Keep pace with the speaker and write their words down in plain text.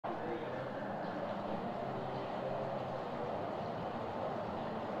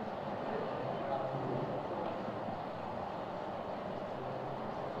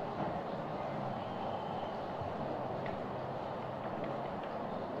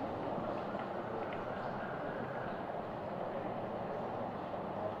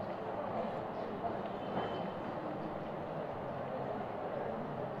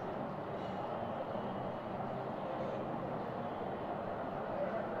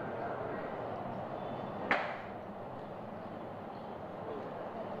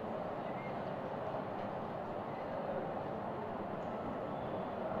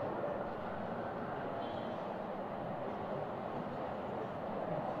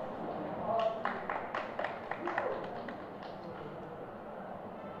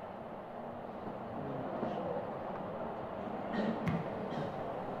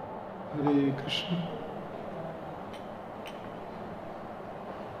कृष्ण।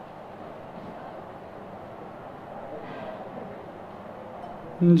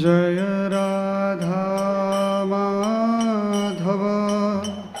 जय राधा माधव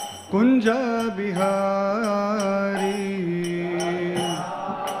कुंज बिहारी,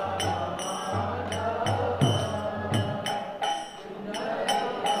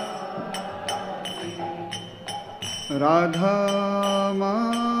 राधा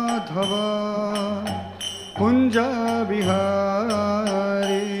माधव कुंज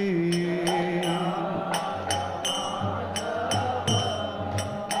बिहारी,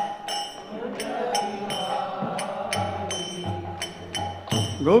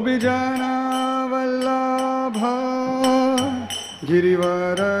 गोपीजन वल्लभ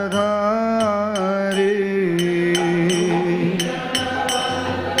गिरिवरधारी,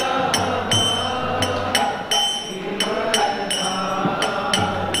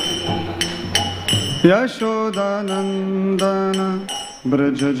 यशोदानंदन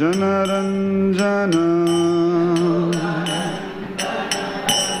ब्रज जनरंजन,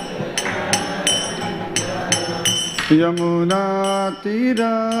 यमुना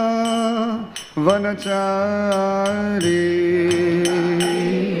तीरा वनचारी,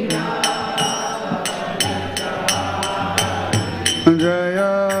 जय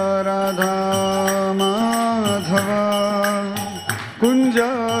राधा माधव कुंज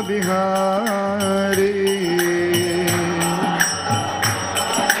बिहारी,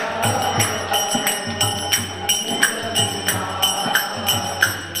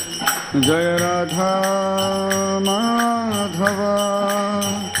 जय राधा माधव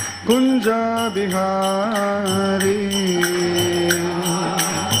कुंज बिहारी,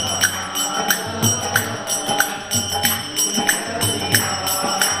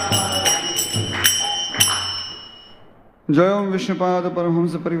 जय ओम Vishnupad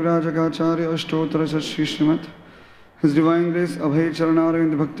Paramhans परिव्राजकाचार्य अष्टोत्तर Shri Shrimad his divine grace अभय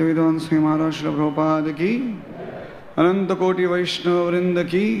चरणारविंद भक्तिवेदांत स्वामी महाराज श्रील प्रभुपाद की, अनंत कोटि वैष्णव वृंद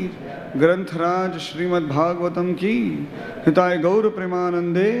की, ग्रंथराज श्रीमद् भागवतम की, हिताय गौर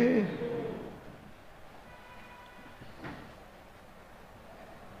प्रेमानंदे।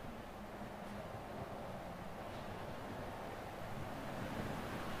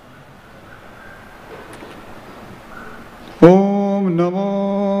 ओम नमो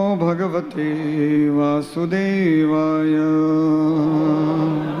भगवते वासुदेवाय,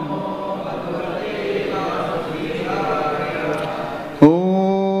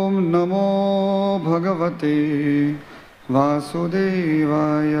 ओम नमो भगवते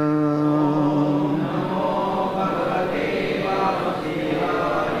वासुदेवाय,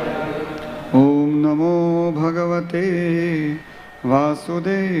 ओम नमो भगवते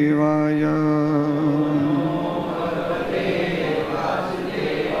वासुदेवाय।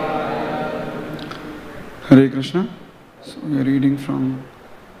 Hare Krishna. So we are reading from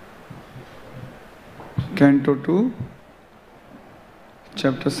Canto 2,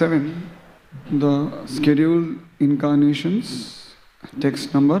 Chapter 7, the scheduled incarnations,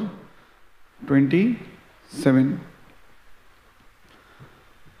 text number 27.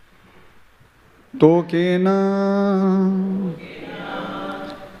 Tokena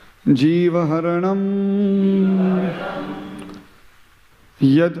Jeevaharanam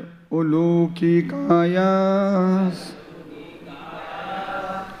Yad उलूकिकायास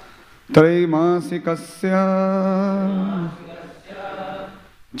त्रैमासिकस्य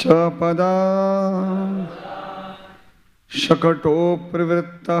च पदा शकटो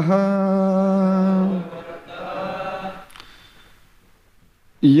प्रवृत्तः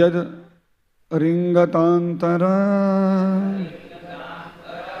यद रिंगतांतर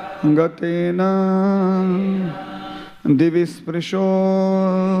गतेन दिविस्पृशो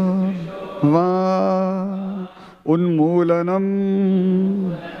वा उन्मूलनम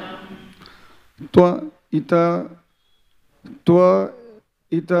त्व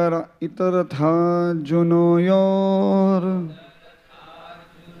इतरथा जुनोयोर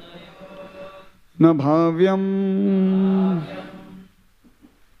न भाव्यम।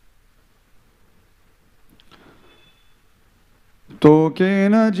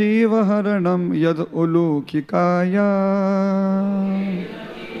 तोकेन जीवहरणम यद उलूकिकाया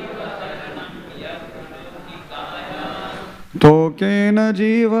तोकेन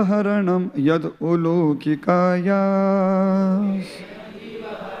जीवहरणम यद उलूकिकाया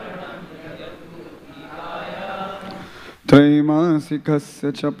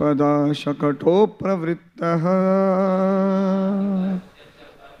त्रैमासिकस्य च पदा शकटो प्रवृत्तः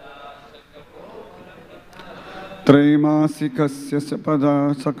त्रैमासिकस्य च पदा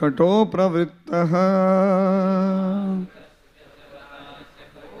शकटो प्रवृत्तः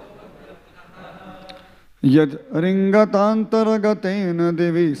Yad ringatantaragaten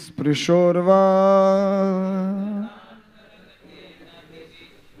divi sprishorva.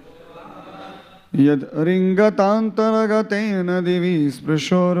 Yad ringatantaragaten divi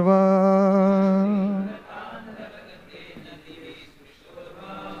sprishorva.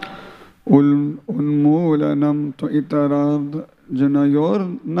 Unmoolanam tu itarad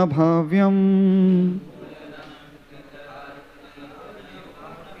janayor nabhavyam.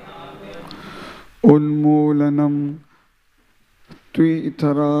 Unmoolanam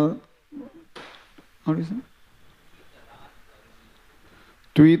Tweetara. How do you say?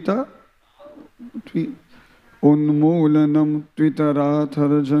 Tweeta? Tweet. Unmoolanam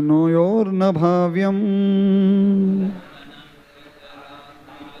Tweetaratharjanoyor nabhavyam.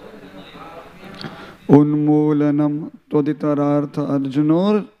 Unmoolanam Twaditarartha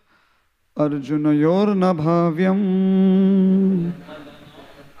Arjunayor nabhavyam.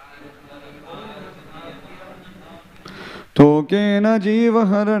 Tokena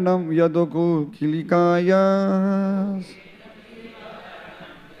jivaharanam yadoku kilikayas.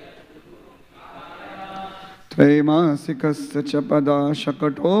 Traimasikasya chapada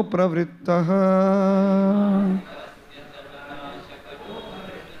shakato pravrittaha.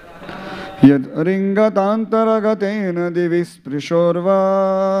 Yad ringatantaragaten divis prishorva.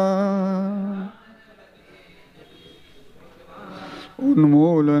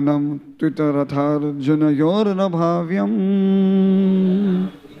 Unmoolanam Twitarathar-janayor nabhavyam.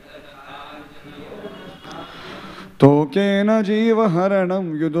 Tokena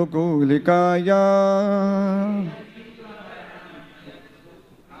jivaharanam yudukulikaya.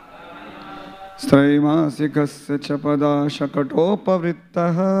 Straimasikasya chapada shakato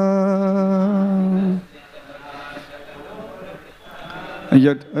pavrittaha.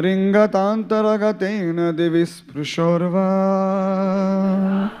 Yat ringatantaragaten divis prishorva.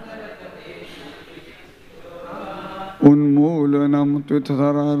 Unmoolanam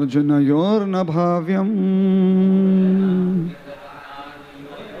Twithararjanayor nabhavyam.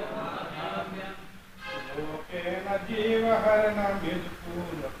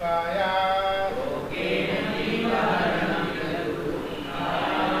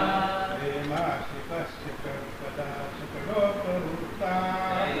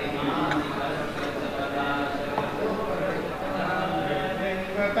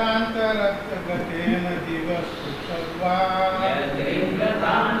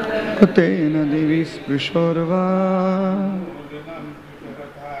 Tena divis prishorva.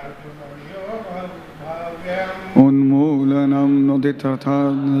 Unmoolanam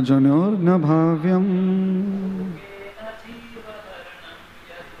noditatharjanyor nabhavyam.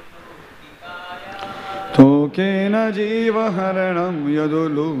 Tokena jivaharanam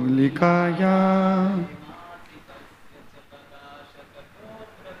yadululikaya.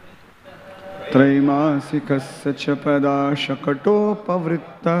 Traimasikasya chapada shakato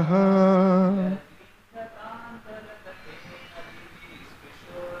pavrittaha.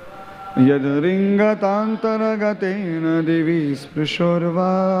 Yad ringatantaragaten divis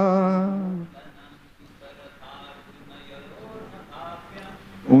prishorva.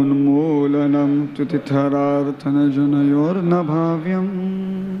 Unmoolanam tutithararthanajunayor nabhavyam.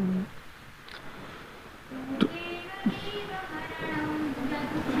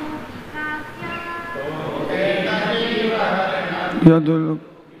 Yadul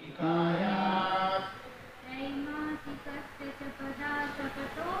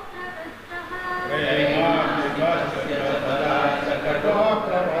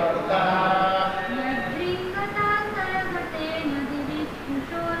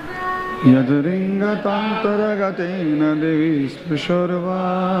Yadringatantaragaten divis prishorva.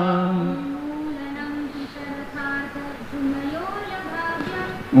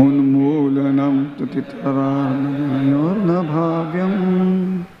 Unmoolanam tutitharanayor nabhavyam.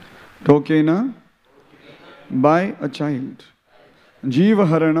 Tokena, by a child.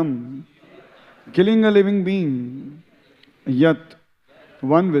 Jivaharanam, killing a living being. Yat,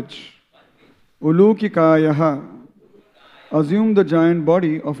 one which. Ulukikayaha, assume the giant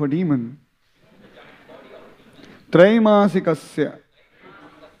body of a demon. Traimasikasya,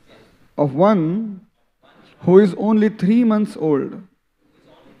 of one who is only 3 months old.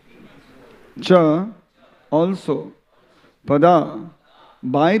 Cha, also. Pada,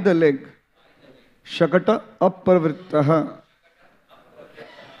 by the leg. Shakata apparvrittaha,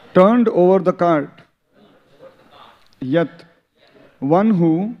 turned over the cart. Yat, one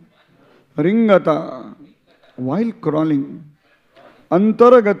who. Ringata, while crawling.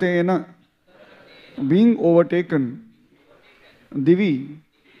 Antaragatena, being overtaken. Divi,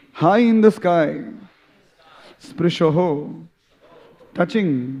 high in the sky. Sprishoho,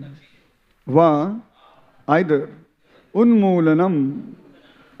 touching. Va, either unmoolanam,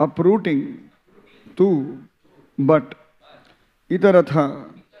 uprooting, tu, but itaratha,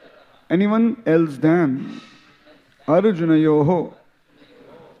 anyone else than Arjuna yoho,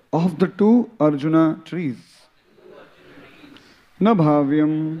 of the two Arjuna trees. Na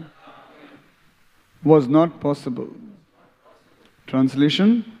bhavyam, was not possible. Translation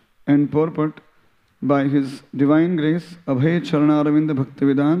and purport by His Divine Grace Abhay Charanaravinda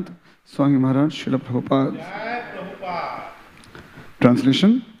Bhaktivedanta Swami Maharaj Srila Prabhupada.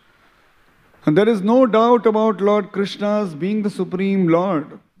 Translation. And there is no doubt about Lord Krishna's being the Supreme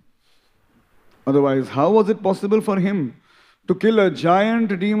Lord. Otherwise, how was it possible for him to kill a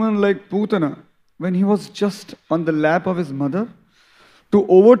giant demon like Putana when he was just on the lap of his mother? To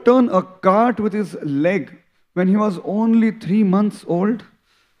overturn a cart with his leg when he was only 3 months old?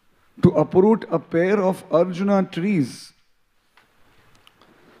 To uproot a pair of Arjuna trees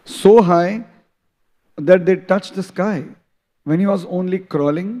so high that they touched the sky when he was only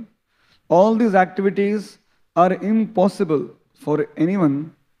crawling? All these activities are impossible for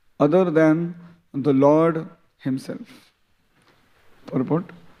anyone other than the Lord Himself. Purport.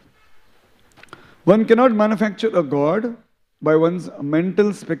 One cannot manufacture a God by one's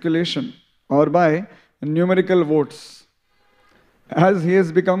mental speculation or by numerical votes, as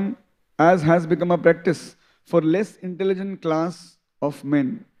has become a practice for less intelligent class of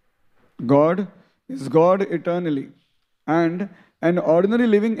men. God is God eternally, and an ordinary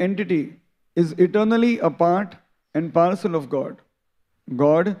living entity is eternally a part and parcel of God.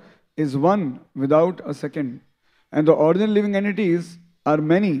 God is one without a second, and the ordinary living entities are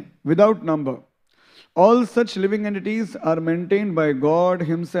many without number. All such living entities are maintained by God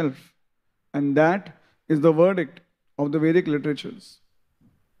Himself, and that is the verdict of the Vedic literatures.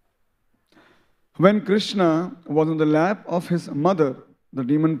 When Krishna was on the lap of his mother, the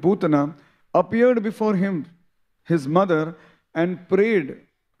demon Putana appeared before him, his mother, and prayed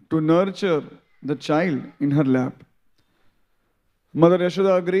to nurture the child in her lap. Mother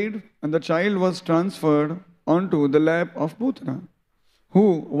Yashoda agreed, and the child was transferred onto the lap of Putana,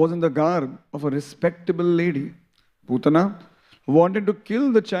 who was in the garb of a respectable lady. Putana wanted to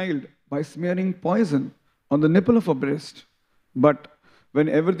kill the child by smearing poison on the nipple of her breast. But when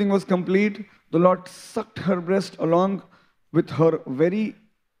everything was complete, the Lord sucked her breast along with her very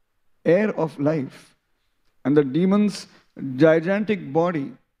air of life, and the demon's gigantic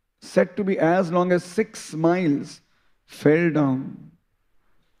body, said to be as long as 6 miles, fell down.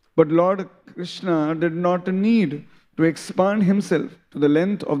 But Lord Krishna did not need to expand himself to the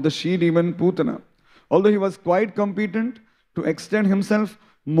length of the she-demon Putana, although he was quite competent to extend himself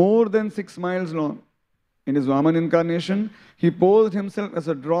more than 6 miles long. In his Vaman incarnation, he posed himself as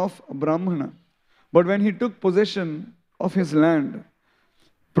a dwarf Brahmana. But when he took possession of his land,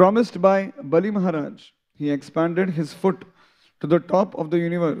 promised by Bali Maharaj, he expanded his foot to the top of the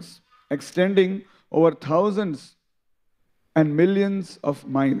universe, extending over thousands and millions of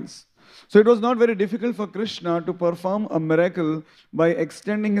miles. So it was not very difficult for Krishna to perform a miracle by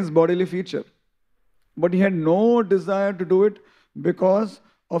extending his bodily feature. But he had no desire to do it because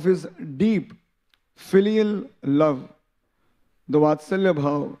of his deep filial love, the Vatsalya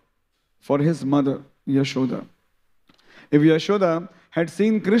Bhav, for his mother, Yashoda. If Yashoda had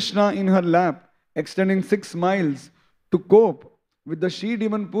seen Krishna in her lap, extending 6 miles to cope with the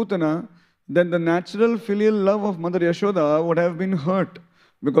she-demon Putana, then the natural filial love of Mother Yashoda would have been hurt,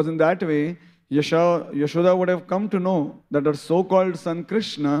 because in that way, Yashoda would have come to know that her so-called son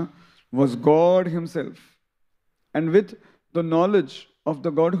Krishna was God Himself. And with the knowledge of the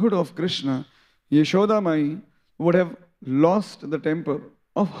godhood of Krishna, Yashoda Mai would have lost the temper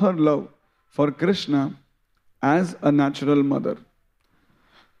of her love for Krishna as a natural mother.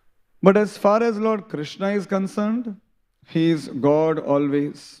 But as far as Lord Krishna is concerned, He is God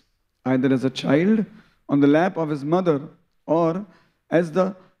always, either as a child on the lap of his mother or as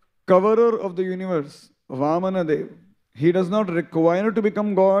the coverer of the universe, Vamana Dev. He does not require to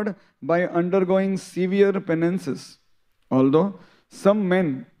become God by undergoing severe penances. Although some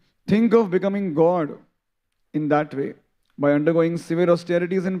men think of becoming God in that way. By undergoing severe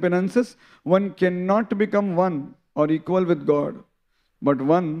austerities and penances, one cannot become one or equal with God, but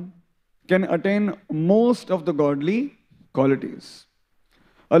one can attain most of the godly qualities.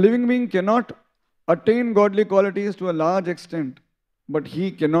 A living being cannot attain godly qualities to a large extent, but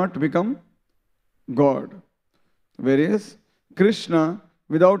he cannot become God. Whereas Krishna,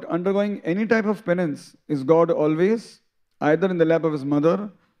 without undergoing any type of penance, is God always, either in the lap of his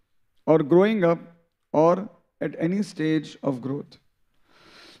mother or growing up or at any stage of growth.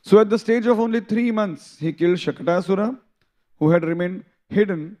 So at the stage of only 3 months, he killed Shakatasura, who had remained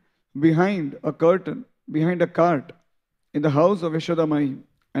hidden behind a curtain behind a cart in the house of Yashodamai.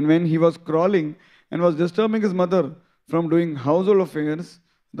 And when he was crawling and was disturbing his mother from doing household affairs,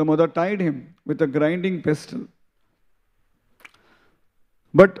 the mother tied him with a grinding pestle.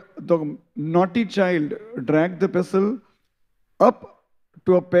 But the naughty child dragged the pestle up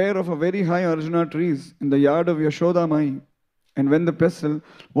to a pair of a very high Arjuna trees in the yard of Yashodamai. And when the pestle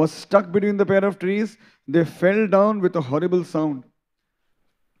was stuck between the pair of trees, they fell down with a horrible sound.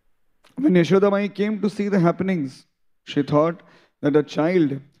 When Yashodamai came to see the happenings, she thought that the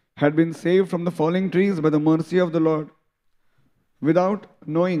child had been saved from the falling trees by the mercy of the Lord, without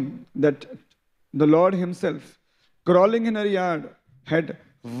knowing that the Lord himself, crawling in her yard, had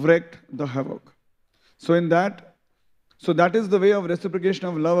wreaked the havoc. So that is the way of reciprocation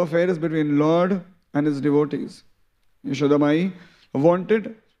of love affairs between Lord and his devotees. Yashodamai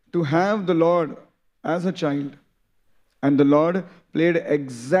wanted to have the Lord as a child, and the Lord played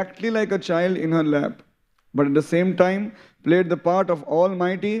exactly like a child in her lap, but at the same time played the part of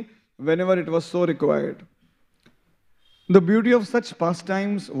Almighty whenever it was so required. The beauty of such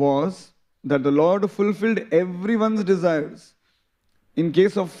pastimes was that the Lord fulfilled everyone's desires. In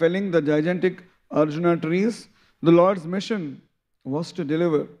case of felling the gigantic Arjuna trees, the Lord's mission was to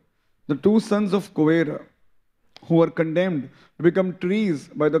deliver the two sons of Kuvera, who were condemned to become trees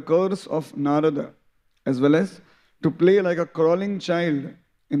by the curse of Narada, as well as to play like a crawling child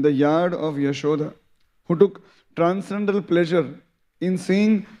in the yard of Yashoda, who took transcendental pleasure in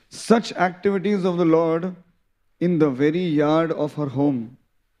seeing such activities of the Lord in the very yard of her home.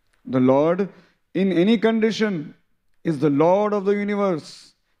 The Lord, in any condition, is the Lord of the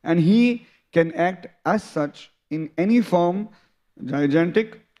universe, and He can act as such in any form,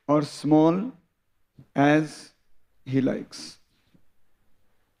 gigantic or small, as He likes.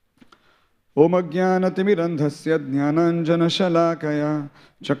 Om Ajnanatimirandhasya Jnananjanashalakaya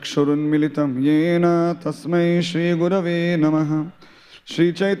Chakshurunmilitam Yena Tasmai Shri Gurave Namaha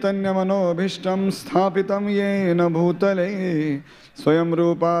Shri Chaitanya Manobhishtam Sthapitam Yena Bhutale Swayam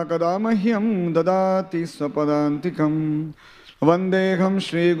Rupa Kadamahyam Dadati Swapadantikam Vandeham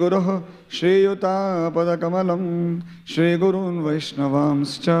Shri Guruh Shri Yuta Padakamalam Shri Gurun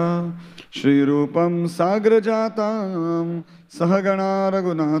Vaishnavamscha Shri Rupam Sagrajatam Sahagana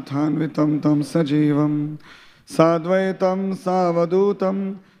Raghunathanvitam Tam Sajivam Sadvaitam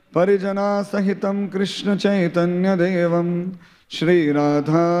Savadutam Parijana Sahitam Krishna Chaitanya Devam Shri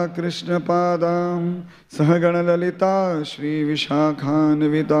Radha Krishna Padam Sahagana Lalita Shri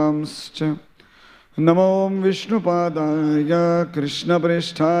Vishakhanvitamscha Namo Vishnu Padaya Krishna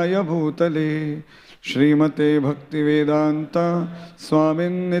Presthaya Bhutale Srimate Bhaktivedanta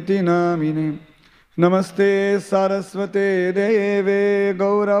Swaminiti Namine Namaste Saraswate Deve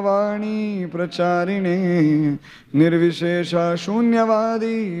Gauravani Pracharine Nirvishesha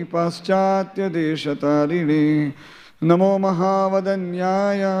Shunyavadi Paschatya Deshatarine Namo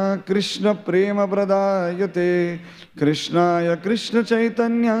Mahavadanyaya Krishna Prema Pradayate Krishnaya Krishna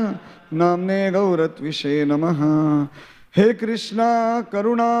Chaitanya Namne Gauratvishe Namaha He Krishna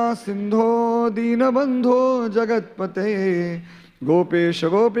Karuna Sindho Dinabandho Jagatpate Gopesha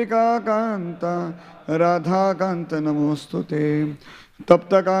Gopika Kanta Radha Kanta Namostute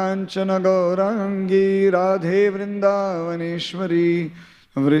Tapta Kanchana Gaurangi Radhe Vrindavaneshwari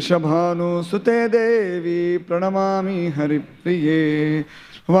Vrishabhanu Sute Devi Pranamami Haripriye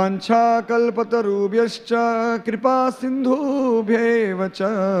Vancha Kalpatarubhyascha Kripa Sindhu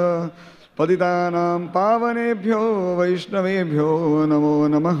Bhevacha Paditanam Pavanebhyo Vaishnavebhyo Namo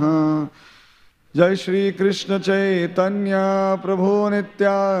Namaha Jai Shri Krishna Chaitanya Prabhu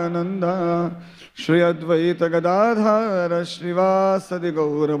Nityananda Shri Advaita Gadadhara Srivasadi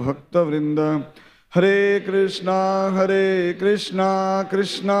Gaura Bhakta Vrinda Hare Krishna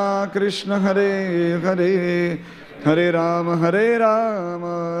Krishna Krishna Hare Hare Hare Rama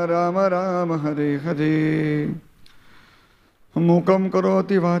Rama Rama Hare Hare Mukam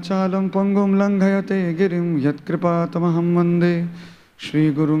karoti vachalam pangum langhayate girim yat kripatamaham vande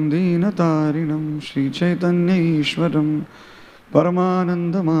Shri Gurum Dinatarinam Shri Chaitanya Ishwaram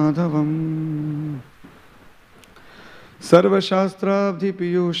Paramananda Madhavam Sarva Shastrabdhi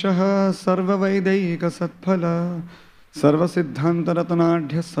Piyushaha Sarva Vaidaika Satphala Sarva Siddhanta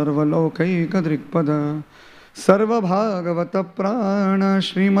Ratanadhya Sarva Lokaika Drikpada Sarva Bhagavata Prana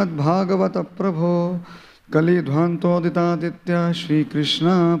Srimad Bhagavata Prabho Kali Dhvantoditaditya Shri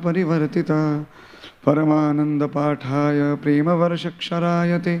Krishna Parivartita Paramananda Pathaya Prema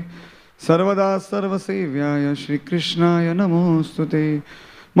Varshaksharayate Sarvada Sarvasevyaya Shri Krishnaya Namostute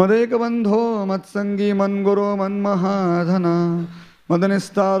Madeka Bandho Matsangi Manguro Manmahadhana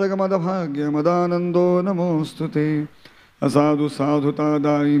Madanistadaga Madabhagya Madanando Namostute Asadu Sadhuta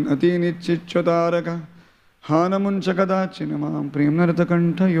Dain Atinichichataraka Hanamuncha kadachinamam prem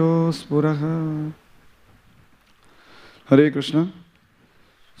nartakanthayo spuraha. Hare Krishna.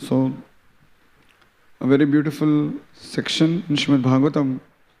 So, a very beautiful section in Srimad Bhagavatam,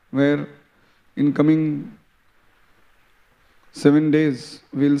 where in coming 7 days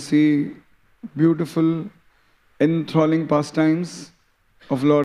we'll see beautiful, enthralling pastimes of Lord